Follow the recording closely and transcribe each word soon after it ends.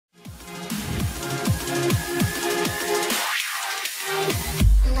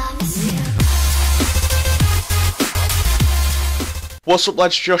What's up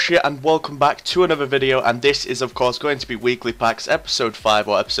lads, Josh here and welcome back to another video, and this is of course going to be Weekly Packs episode 5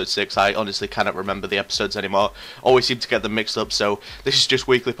 or episode 6, I honestly cannot remember the episodes anymore, always seem to get them mixed up, so this is just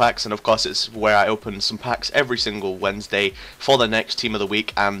Weekly Packs, and of course it's where I open some packs every single Wednesday for the next Team of the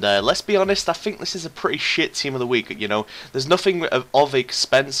Week, and let's be honest, I think this is a pretty shit Team of the Week, you know, there's nothing of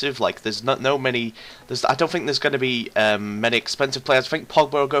expensive, like there's I don't think there's going to be many expensive players. I think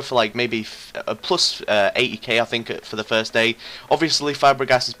Pogba will go for like maybe plus 80k I think for the first day. Obviously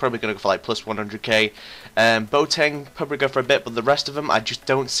Fabregas is probably going to go for like plus 100k. Boateng probably go for a bit, but the rest of them I just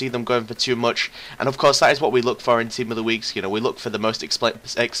don't see them going for too much. And of course that is what we look for in Team of the Weeks. You know, we look for the most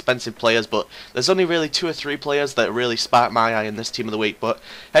expensive players, but there's only really 2 or 3 players that really spark my eye in this Team of the Week. But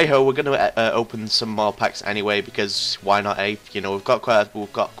hey ho, we're going to open some more packs anyway, because why not? You know, we've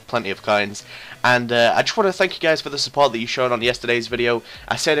got plenty of coins. And I just want to thank you guys for the support that you showed on yesterday's video.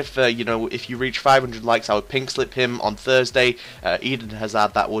 I said if you know, if you reach 500 likes, I would pink slip him on Thursday. Eden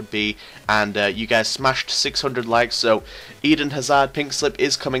Hazard that would be, and you guys smashed 600 likes. So Eden Hazard pink slip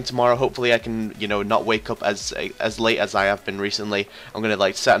is coming tomorrow. Hopefully I can, you know, not wake up as late as I have been recently. I'm gonna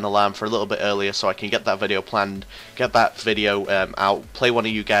like set an alarm for a little bit earlier so I can get that video planned, get that video out, play one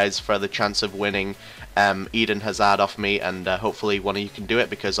of you guys for the chance of winning Eden Hazard off me, and hopefully one of you can do it,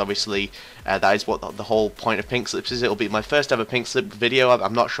 because obviously that is what the whole point of pink slips is. It'll be my first ever pink slip video.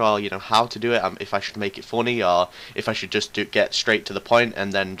 I'm not sure, you know, how to do it, if I should make it funny or if I should just get straight to the point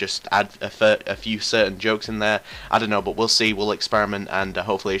and then just add a few certain jokes in there. I don't know, but we'll see, we'll experiment, and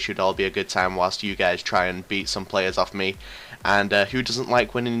hopefully it should all be a good time whilst you guys try and beat some players off me. And who doesn't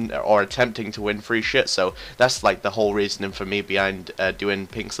like winning or attempting to win free shit? So that's like the whole reasoning for me behind doing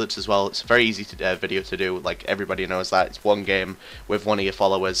pink slips as well. It's a very easy video to do, like everybody knows that. It's one game with one of your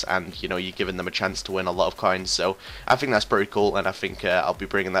followers, and you know, you're giving them a chance to win a lot of coins. So I think that's pretty cool, and I think I'll be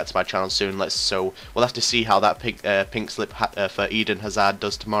bringing that to my channel soon. So we'll have to see how that pink slip for Eden Hazard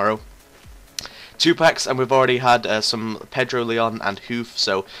does tomorrow. 2 packs, and we've already had some Pedro Leon and Hoof,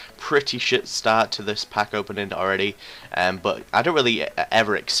 so pretty shit start to this pack opening already. But I don't really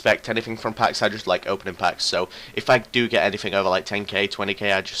ever expect anything from packs. I just like opening packs, so if I do get anything over like 10k,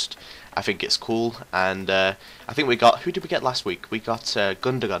 20k, I think it's cool. And I think we got, who did we get last week? We got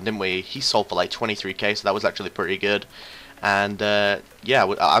Gundogan, didn't we? He sold for like 23k, so that was actually pretty good. And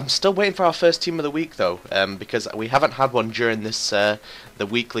yeah, I'm still waiting for our first Team of the Week though, because we haven't had one during this the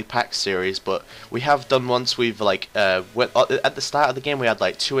weekly pack series, but we have done once. We've like at the start of the game we had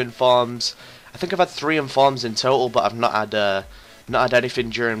like 2 informs. I think I've had 3 informs in total, but I've not had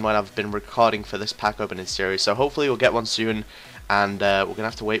anything during when I've been recording for this pack opening series. So hopefully we'll get one soon, and we're gonna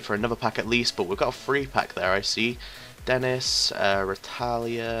have to wait for another pack at least. But we've got a free pack there, I see. Dennis,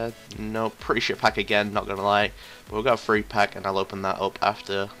 Retalia, no, pretty shit pack again, not gonna lie, but we've got a free pack, and I'll open that up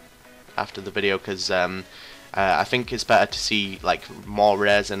after the video, because I think it's better to see like more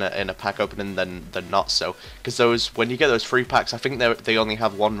rares in a pack opening than not. So because when you get those free packs, I think they only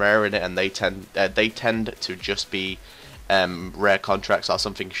have 1 rare in it, and they tend to just be rare contracts or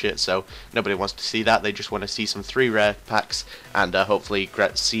something shit, so nobody wants to see that. They just want to see some 3 rare packs, and hopefully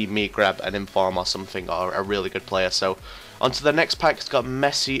see me grab an inform or something, or a really good player. So on to the next pack. It's got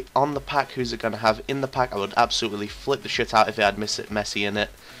Messi on the pack. Who's it going to have in the pack? I would absolutely flip the shit out if it had Messi in it.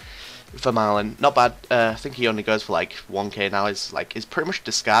 For Marlon, not bad. I think he only goes for like 1k now. It's pretty much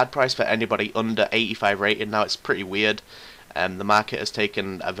discard price for anybody under 85 rated now. It's pretty weird. The market has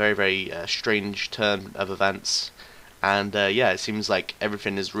taken a very strange turn of events. And yeah, it seems like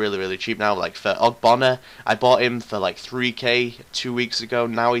everything is really cheap now. Like for Ogbonna, I bought him for like 3k 2 weeks ago.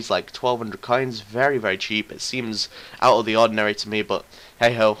 Now he's like 1200 coins. Very cheap. It seems out of the ordinary to me, but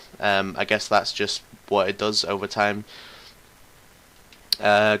hey ho, I guess that's just what it does over time.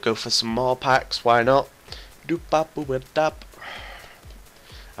 Go for some more packs. Why not? Doop bap boop dap.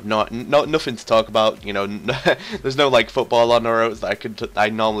 I've nothing to talk about, you know. There's no like football on the roads that I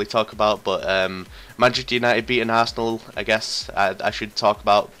normally talk about, but Manchester United beating Arsenal, I guess I should talk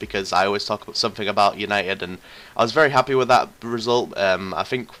about, because I always talk about something about United, and I was very happy with that result. I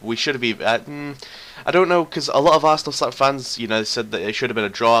think we should have even I don't know, because a lot of Arsenal fans, you know, said that it should have been a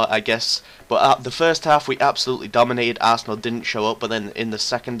draw, I guess. But the first half we absolutely dominated. Arsenal didn't show up, but then in the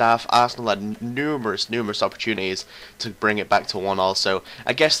second half, Arsenal had numerous opportunities to bring it back to 1-1. So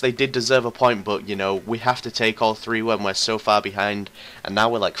I guess they did deserve a point, but you know, we have to take all 3 when we're so far behind, and now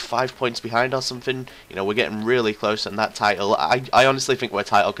we're like 5 points behind or something. You know, we're getting really close on that title. I honestly think we're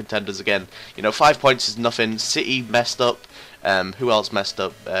title contenders again. You know, 5 points is nothing. City messed up. Who else messed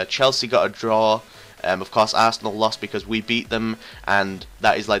up? Chelsea got a draw. Of course Arsenal lost because we beat them, and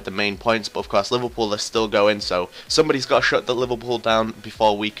that is like the main points, but of course Liverpool are still going, so somebody's got to shut the Liverpool down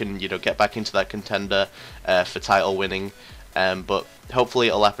before we can, you know, get back into that contender for title winning. but hopefully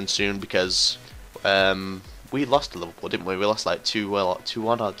it'll happen soon because we lost to Liverpool, didn't we? We lost like 2-1 or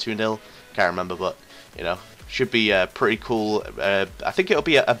 2-0, can't remember, but you know, should be pretty cool. I think it'll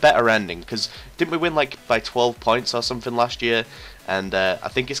be a better ending because didn't we win like by 12 points or something last year? And I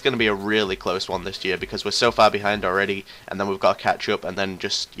think it's going to be a really close one this year because we're so far behind already, and then we've got to catch up, and then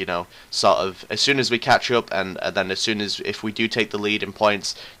just, you know, sort of as soon as we catch up, and then as soon as if we do take the lead in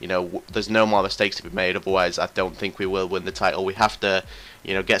points, you know, there's no more mistakes to be made. Otherwise, I don't think we will win the title. We have to,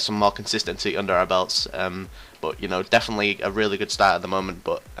 you know, get some more consistency under our belts. But you know, definitely a really good start at the moment.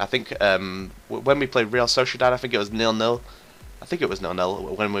 But I think when we played Real Sociedad, I think it was 0-0. I think it was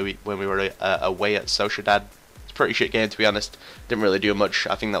 0-0 when we were away at Sociedad. It's a pretty shit game, to be honest. Didn't really do much.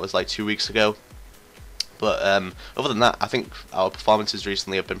 I think that was like 2 weeks ago. But other than that, I think our performances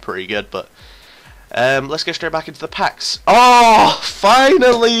recently have been pretty good. But let's get straight back into the packs. Oh,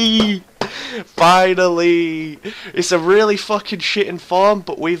 finally! Finally! It's a really fucking shit inform,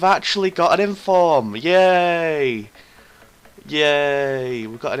 but we've actually got an inform. Yay! Yay!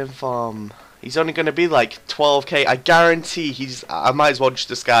 We've got an inform. He's only going to be like 12k. I guarantee I might as well just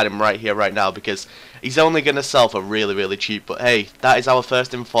discard him right here, right now, because he's only going to sell for really, really cheap. But hey, that is our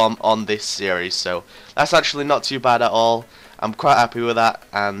first inform on this series, so that's actually not too bad at all. I'm quite happy with that.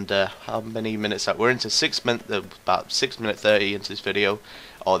 And how many minutes are we're into? About 6 minutes 30 into this video,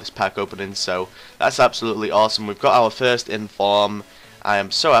 or this pack opening. So that's absolutely awesome. We've got our first inform. I am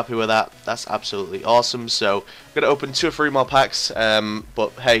so happy with that. That's absolutely awesome. So I'm gonna open 2 or 3 more packs.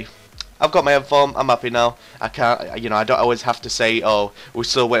 But hey, I've got my inform. I'm happy now. I can't, you know, I don't always have to say, oh, we're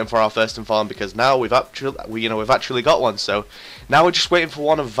still waiting for our first inform, because now we've actually got one. So now we're just waiting for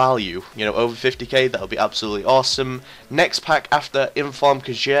one of value, you know, over 50k. That'll be absolutely awesome. Next pack after inform,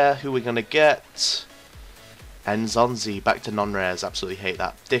 because yeah, who we're gonna get? Enzonzi, back to non-rares. Absolutely hate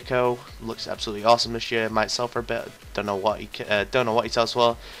that. Dicko looks absolutely awesome this year. Might sell for a bit. Don't know what he sells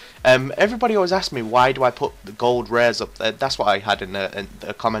for. Everybody always asks me, why do I put the gold rares up there? That's what I had in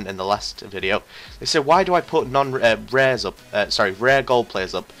a comment in the last video. They said, why do I put rares up? Sorry, rare gold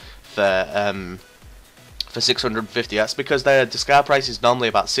players up for 650. That's because their discard price is normally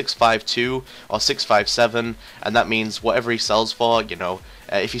about 652 or 657, and that means whatever he sells for, you know,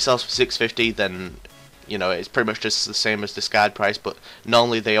 if he sells for 650, then you know, it's pretty much just the same as discard price, but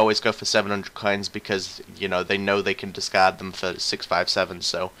normally they always go for 700 coins because, you know, they know they can discard them for 657,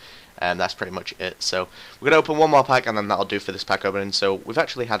 so that's pretty much it. So we're going to open 1 more pack, and then that'll do for this pack opening. So we've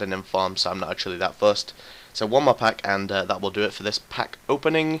actually had an inform, so I'm not actually that fussed. So 1 more pack, and that will do it for this pack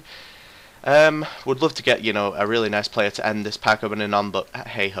opening. Would love to get, you know, a really nice player to end this pack opening on, but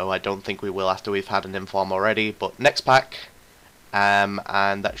hey-ho, I don't think we will after we've had an inform already. But next pack, and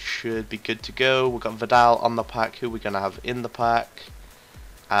that should be good to go. We've got Vidal on the pack. Who we're going to have in the pack?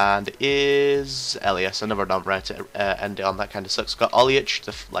 And it is Elias, another non-rare to end it on. That kind of sucks. Got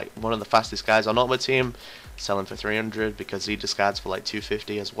Olic, like one of the fastest guys on Ultimate Team, selling for 300 because he discards for like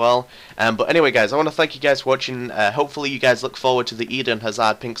 250 as well. But anyway, guys, I want to thank you guys for watching. Hopefully you guys look forward to the Eden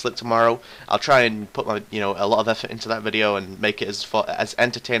Hazard pink slip tomorrow. I'll try and put my, you know, a lot of effort into that video and make it as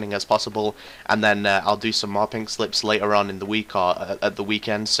entertaining as possible. And then I'll do some more pink slips later on in the week or at the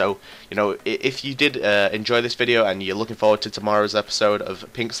weekend. So, you know, if you did enjoy this video and you're looking forward to tomorrow's episode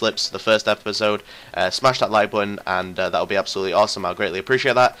of pink slips, the first episode, smash that like button, and that'll be absolutely awesome. I'll greatly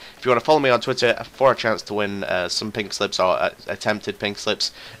appreciate that. If you want to follow me on Twitter for a chance to win some pink slips or attempted pink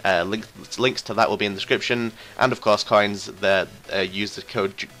slips, links to that will be in the description, and of course coins that use the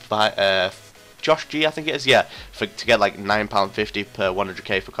code Josh G, I think it is, yeah, to get like £9.50 per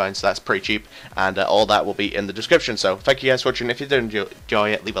 100k for coins. So that's pretty cheap, and all that will be in the description. So thank you guys for watching. If you did enjoy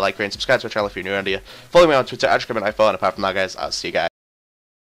it, leave a like, rate, and subscribe to our channel if you're new around here. Follow me on Twitter @CommentI4, and apart from that, guys, I'll see you guys.